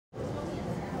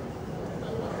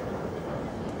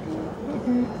I've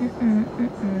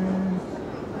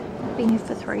been here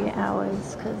for 3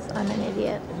 hours because I'm an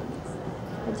idiot.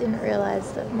 I didn't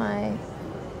realise that my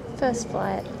first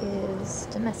flight is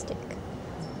domestic.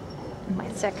 My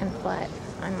second flight,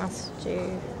 I must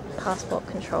do passport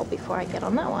control before I get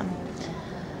on that one.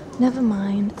 Never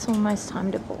mind, it's almost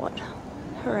time to board.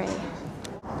 Hooray.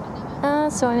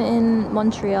 So I'm in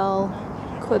Montreal,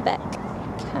 Quebec,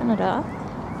 Canada.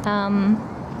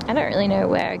 I don't really know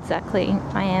where exactly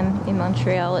I am in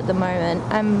Montreal at the moment.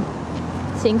 I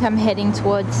think I'm heading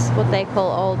towards what they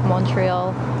call Old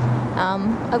Montreal.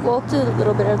 I've walked a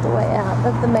little bit of the way out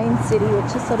of the main city,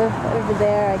 which is sort of over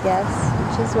there, I guess,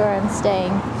 which is where I'm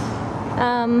staying.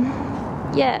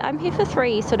 Yeah, I'm here for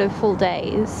 3 sort of full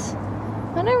days.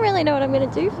 I don't really know what I'm going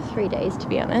to do for 3 days, to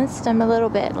be honest. I'm a little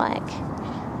bit like,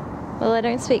 well, I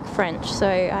don't speak French, so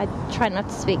I try not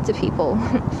to speak to people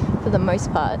for the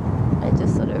most part. I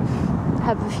just sort of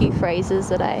have a few phrases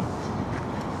that I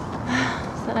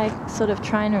sort of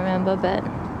try and remember, but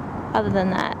other than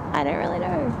that, I don't really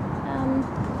know.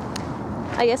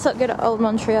 I guess I'll go to Old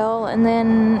Montreal and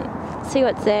then see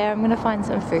what's there. I'm going to find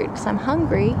some food because I'm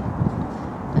hungry.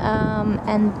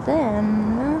 And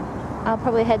then I'll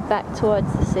probably head back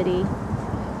towards the city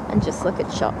and just look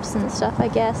at shops and stuff, I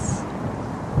guess.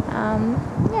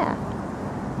 Yeah.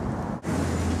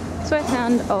 So I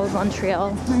found Old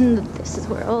Montreal, and this is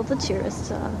where all the tourists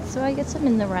are. So I guess I'm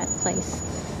in the right place.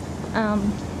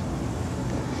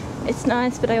 It's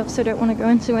nice, but I also don't want to go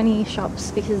into any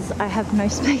shops because I have no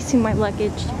space in my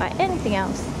luggage to buy anything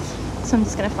else. So I'm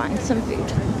just going to find some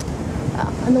food.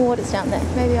 And the water's down there.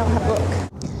 Maybe I'll have a look.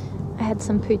 I had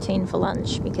some poutine for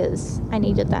lunch because I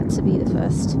needed that to be the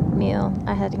first meal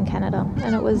I had in Canada,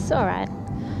 and it was alright.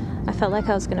 I felt like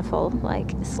I was going to fall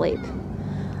asleep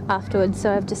afterwards,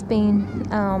 so I've just been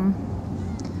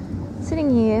sitting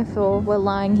here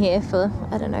lying here for,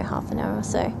 I don't know, half an hour or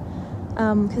so,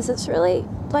 because it's really,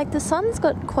 the sun's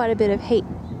got quite a bit of heat,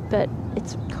 but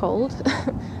it's cold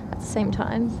at the same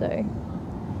time, so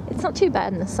it's not too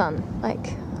bad in the sun.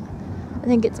 I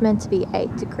think it's meant to be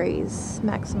 8 degrees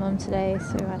maximum today,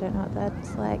 so I don't know what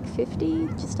that's like, 50,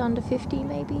 just under 50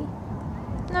 maybe?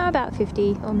 No, about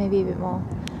 50, or maybe a bit more,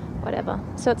 whatever.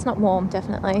 So it's not warm,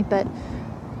 definitely, but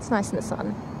it's nice in the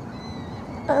sun.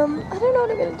 I don't know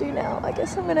what I'm going to do now. I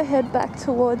guess I'm going to head back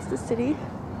towards the city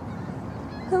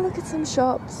and look at some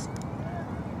shops.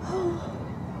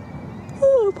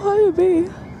 Oh, pardon me.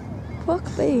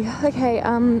 Fuck me. Okay,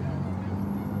 I'm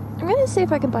going to see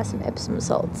if I can buy some Epsom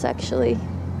salts, actually,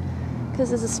 because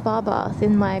there's a spa bath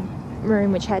in my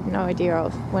room, which I had no idea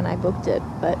of when I booked it,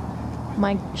 but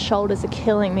my shoulders are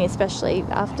killing me, especially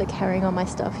after carrying all my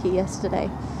stuff here yesterday.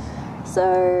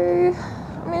 So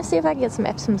I'm going to see if I can get some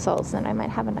Epsom salts, and I might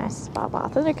have a nice spa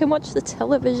bath, and I can watch the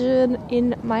television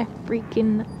in my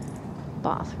freaking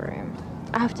bathroom.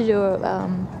 I have to do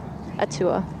a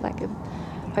tour, a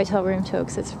hotel room tour,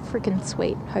 because it's a freaking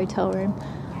sweet hotel room.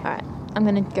 Alright, I'm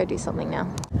going to go do something now.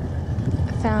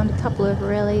 I found a couple of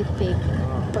really big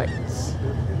boats.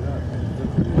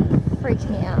 Freaked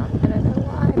me out. I don't know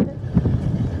why,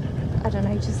 but I don't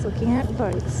know, just looking at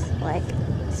boats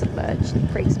submerged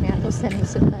freaks me out, or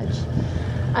semi-submerged.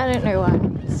 I don't know why.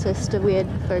 It's just a weird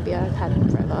phobia I've had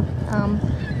forever.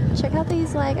 Check out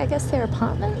these, I guess they're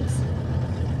apartments?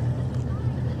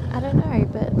 I don't know,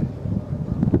 but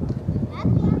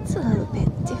it's a little bit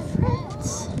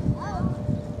different.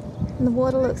 And the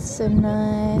water looks so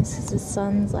nice because the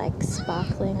sun's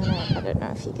sparkling on it. I don't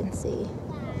know if you can see.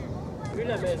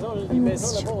 And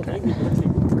there's children.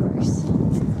 Gross.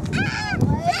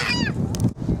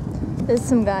 There's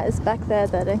some guys back there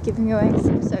that are giving away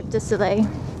some Cirque du Soleil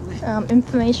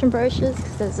information brochures,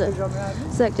 because there's a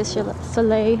Cirque du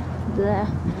Soleil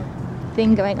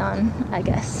thing going on, I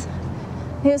guess.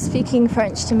 He was speaking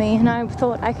French to me, and I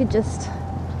thought I could just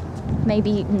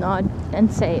maybe nod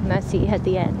and say merci at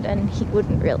the end, and he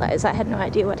wouldn't realize I had no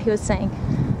idea what he was saying.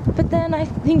 But then I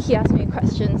think he asked me a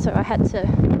question, so I had to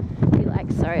be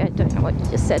sorry, I don't know what you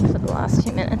just said for the last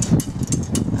 2 minutes.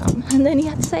 And then he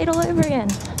had to say it all over again.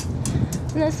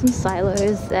 And there's some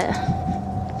silos there.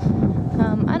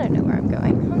 I don't know where I'm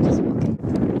going. I'm just walking.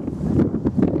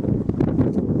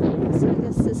 So I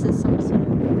guess this is some sort of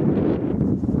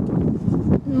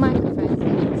microphone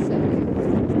thing. So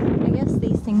I guess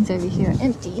these things over here are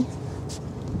empty.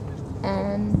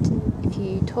 And if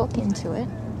you talk into it,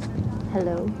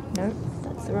 hello, nope,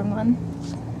 that's the wrong one.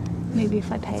 Maybe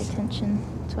if I pay attention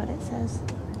to what it says.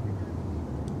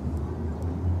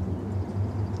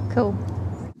 Cool.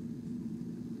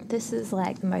 This is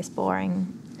the most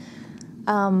boring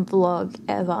vlog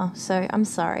ever, so I'm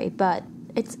sorry, but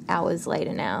it's hours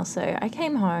later now, so I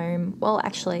came home. Well,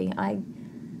 actually, I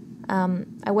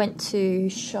went to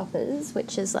Shoppers,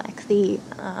 which is like the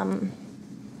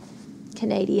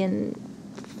Canadian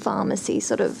pharmacy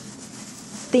sort of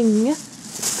thing,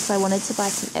 because I wanted to buy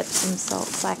some Epsom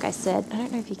salts, like I said. I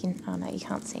don't know if you can, oh no, you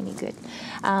can't see me good.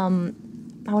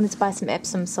 I wanted to buy some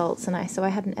Epsom salts, and so I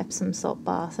had an Epsom salt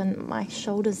bath, and my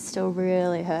shoulders still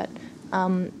really hurt.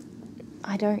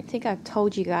 I don't think I've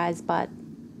told you guys, but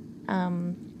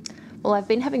well, I've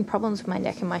been having problems with my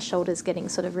neck and my shoulders getting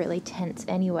sort of really tense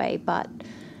anyway, but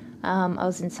I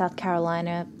was in South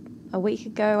Carolina a week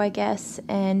ago, I guess,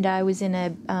 and I was in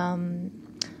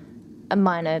a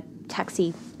minor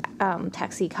taxi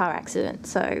car accident.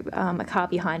 So a car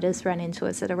behind us ran into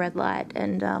us at a red light,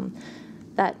 and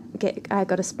I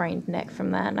got a sprained neck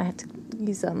from that, and I had to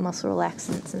use muscle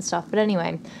relaxants and stuff. But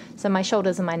anyway, so my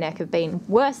shoulders and my neck have been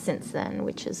worse since then,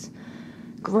 which is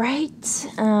great.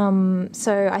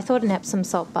 So I thought an Epsom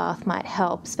salt bath might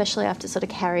help, especially after sort of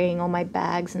carrying all my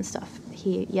bags and stuff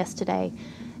here yesterday,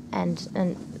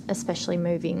 and especially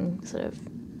moving sort of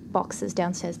boxes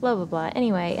downstairs, blah blah blah.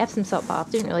 Anyway, Epsom salt bath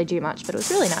didn't really do much, but it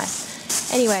was really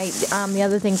nice. Anyway, the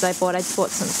other things I bought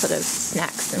some sort of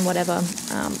snacks and whatever,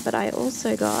 but I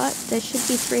also there should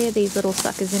be 3 of these little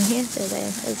suckers in here.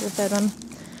 There's the third one.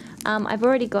 I've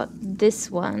already got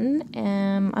this one.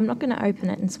 I'm not going to open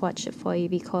it and swatch it for you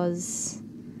because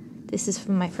this is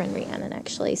from my friend Rhiannon,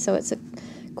 actually. So it's a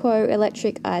Quo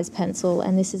Electric Eyes Pencil,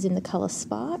 and this is in the colour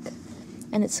Spark.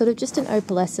 And it's sort of just an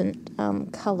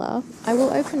opalescent colour. I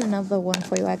will open another one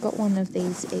for you. I got one of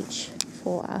these each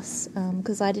for us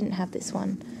because I didn't have this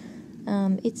one.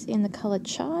 It's in the colour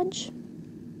Charge.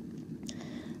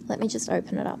 Let me just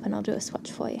open it up and I'll do a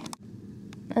swatch for you.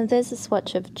 And there's a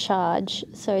swatch of Charge.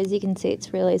 So as you can see,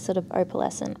 it's really sort of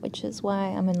opalescent, which is why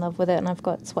I'm in love with it. And I've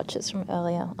got swatches from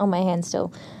earlier on my hand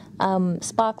still.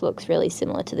 Spark looks really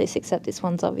similar to this, except this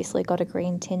one's obviously got a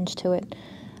green tinge to it.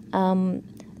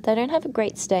 They don't have a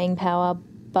great staying power,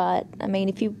 but I mean,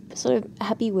 if you're sort of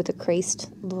happy with a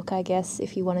creased look, I guess,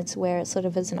 if you wanted to wear it sort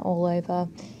of as an all-over,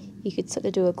 you could sort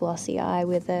of do a glossy eye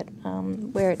with it,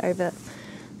 wear it over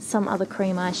some other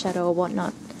cream eyeshadow or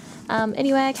whatnot.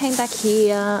 Anyway, I came back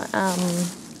here.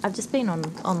 I've just been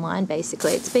online,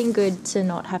 basically. It's been good to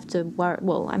not have to worry.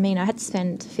 Well, I mean, I had to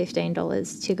spend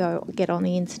 $15 to go get on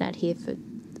the internet here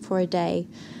for a day.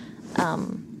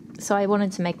 So I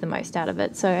wanted to make the most out of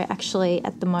it. So actually,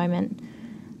 at the moment,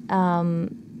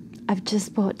 I've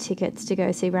just bought tickets to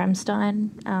go see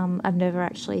Rammstein. I've never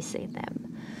actually seen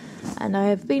them, and I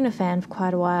have been a fan for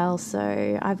quite a while.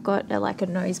 So I've got a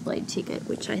nosebleed ticket,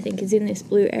 which I think is in this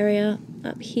blue area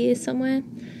up here somewhere.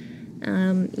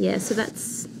 Yeah, so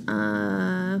that's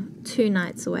 2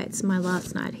 nights away. It's my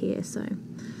last night here, so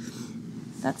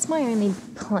that's my only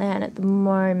plan at the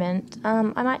moment. I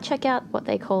might check out what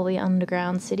they call the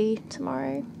Underground City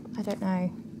tomorrow. I don't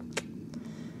know.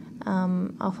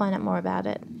 I'll find out more about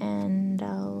it, and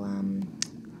I'll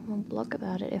blog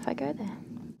about it if I go there.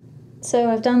 So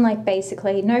I've done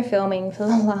basically no filming for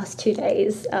the last 2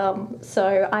 days.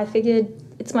 So I figured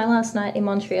it's my last night in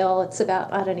Montreal. It's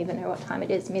about, I don't even know what time it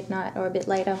is, midnight or a bit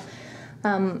later.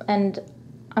 And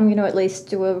I'm going to at least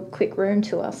do a quick room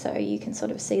tour so you can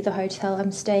sort of see the hotel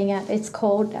I'm staying at. It's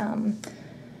called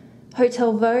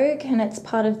Hotel Vogue, and it's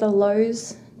part of the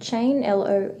Loews chain,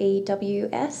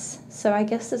 Loews. So I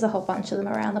guess there's a whole bunch of them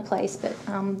around the place, but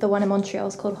the one in Montreal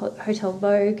is called Hotel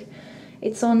Vogue.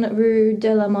 It's on Rue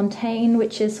de la Montagne,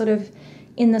 which is sort of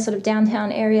in the sort of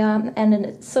downtown area, and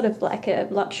it's sort of like a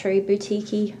luxury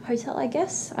boutique-y hotel, I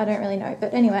guess. I don't really know,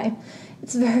 but anyway,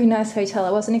 it's a very nice hotel.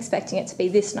 I wasn't expecting it to be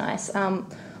this nice.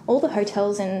 All the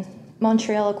hotels in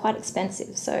Montreal are quite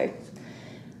expensive, so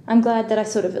I'm glad that I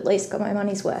sort of at least got my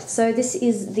money's worth. So this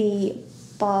is the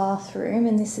bathroom,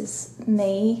 and this is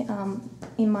me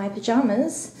in my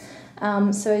pajamas.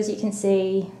 So as you can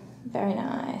see, very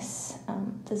nice.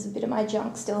 There's a bit of my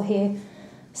junk still here.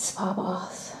 Spa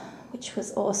bath, which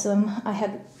was awesome.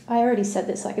 I already said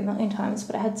this a million times,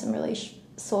 but I had some really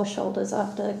sore shoulders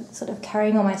after sort of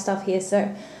carrying all my stuff here,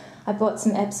 so I bought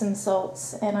some Epsom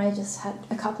salts and I just had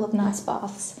a couple of nice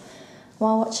baths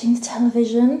while watching the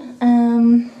television.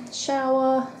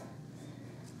 Shower,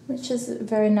 which is a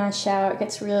very nice shower. It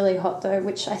gets really hot though,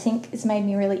 which I think has made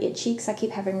me really itchy because I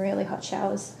keep having really hot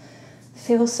showers. It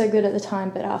feels so good at the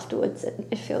time, but afterwards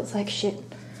it feels like shit.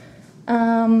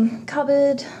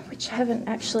 Cupboard, which I haven't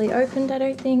actually opened, I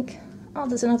don't think. Oh,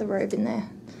 there's another robe in there.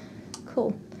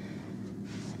 Cool.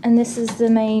 And this is the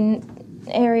main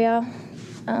area.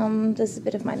 There's a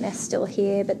bit of my mess still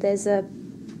here, but there's a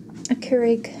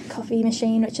Keurig coffee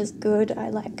machine, which is good. I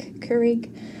like Keurig.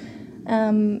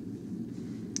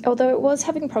 although it was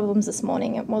having problems this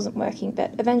morning, it wasn't working,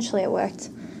 but eventually it worked.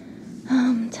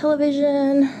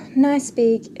 Television, nice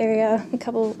big area,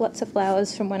 lots of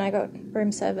flowers from when I got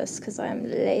room service because I'm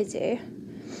lazy.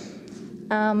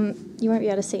 You won't be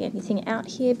able to see anything out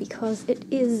here because it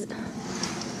is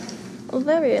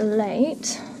very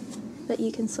late, but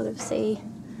you can sort of see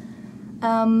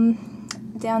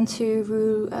down to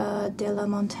Rue de la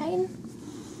Montagne.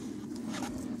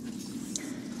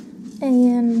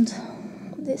 And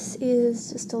this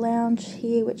is just a lounge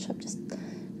here, which I've just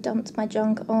dumped my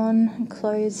junk on and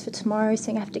clothes for tomorrow,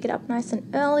 so I have to get up nice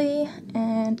and early,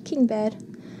 and king bed,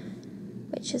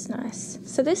 which is nice.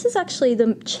 So this is actually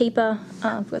the cheaper,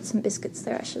 I've got some biscuits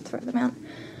there, I should throw them out.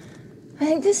 I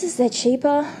think this is their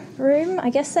cheaper room.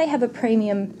 I guess they have a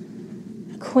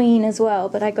premium queen as well,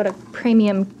 but I got a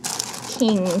premium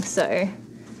king, so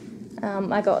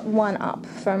I got one up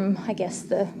from, I guess,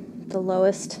 the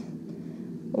lowest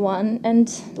one,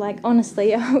 and like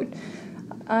honestly,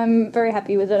 I'm very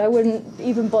happy with it. I wouldn't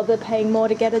even bother paying more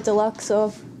to get a deluxe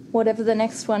or whatever the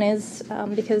next one is,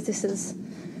 because this is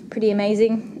pretty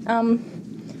amazing.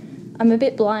 I'm a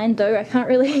bit blind though, I can't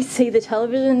really see the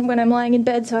television when I'm lying in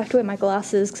bed, so I have to wear my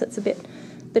glasses because it's a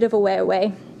bit of a wear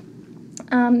away.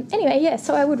 Anyway, yeah,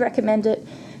 so I would recommend it.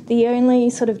 The only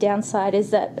sort of downside is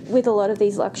that with a lot of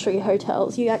these luxury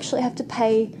hotels, you actually have to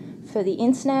pay for the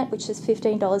internet, which is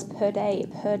 $15 per day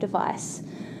per device.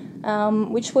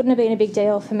 Which wouldn't have been a big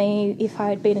deal for me if I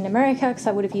had been in America, because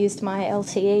I would have used my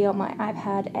LTE on my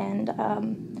iPad and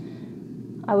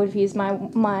I would have used my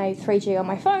 3G on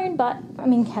my phone, but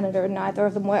I'm in Canada and neither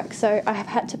of them work, so I have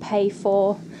had to pay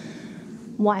for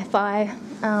Wi-Fi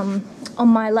on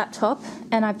my laptop,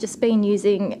 and I've just been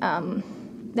using,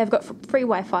 they've got free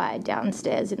Wi-Fi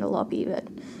downstairs in the lobby, but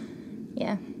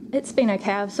yeah, it's been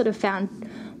okay. I've sort of found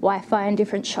Wi-Fi in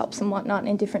different shops and whatnot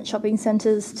in different shopping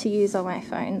centres to use on my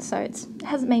phone, so it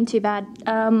hasn't been too bad.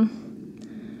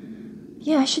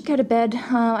 Yeah, I should go to bed.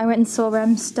 I went and saw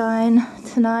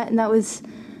Rammstein tonight, and that was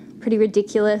pretty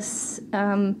ridiculous.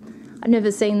 I've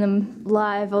never seen them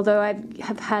live, although I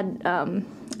have had, I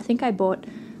think I bought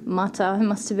Mutter. It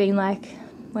must have been like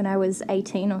when I was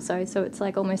 18 or so it's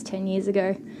like almost 10 years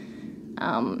ago.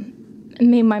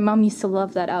 Me and my mum used to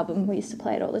love that album. We used to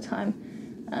play it all the time.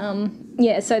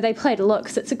 Yeah, so they played a lot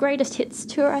because it's a greatest hits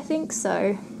tour, I think,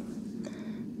 so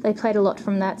they played a lot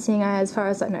from that, seeing as far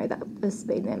as I know that has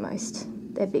been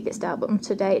their biggest album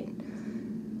to date.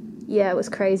 Yeah, it was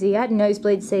crazy. I had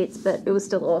nosebleed seats, but it was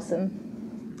still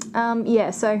awesome.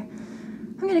 Yeah, so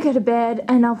I'm going to go to bed,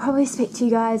 and I'll probably speak to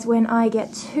you guys when I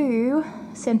get to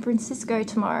San Francisco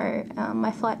tomorrow.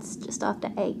 My flight's just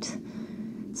after 8,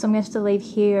 so I'm going to have to leave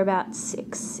here about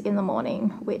 6 in the morning,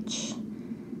 which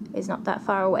is not that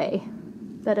far away,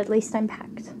 but at least I'm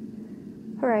packed.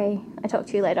 Hooray. I'll talk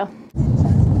to you later.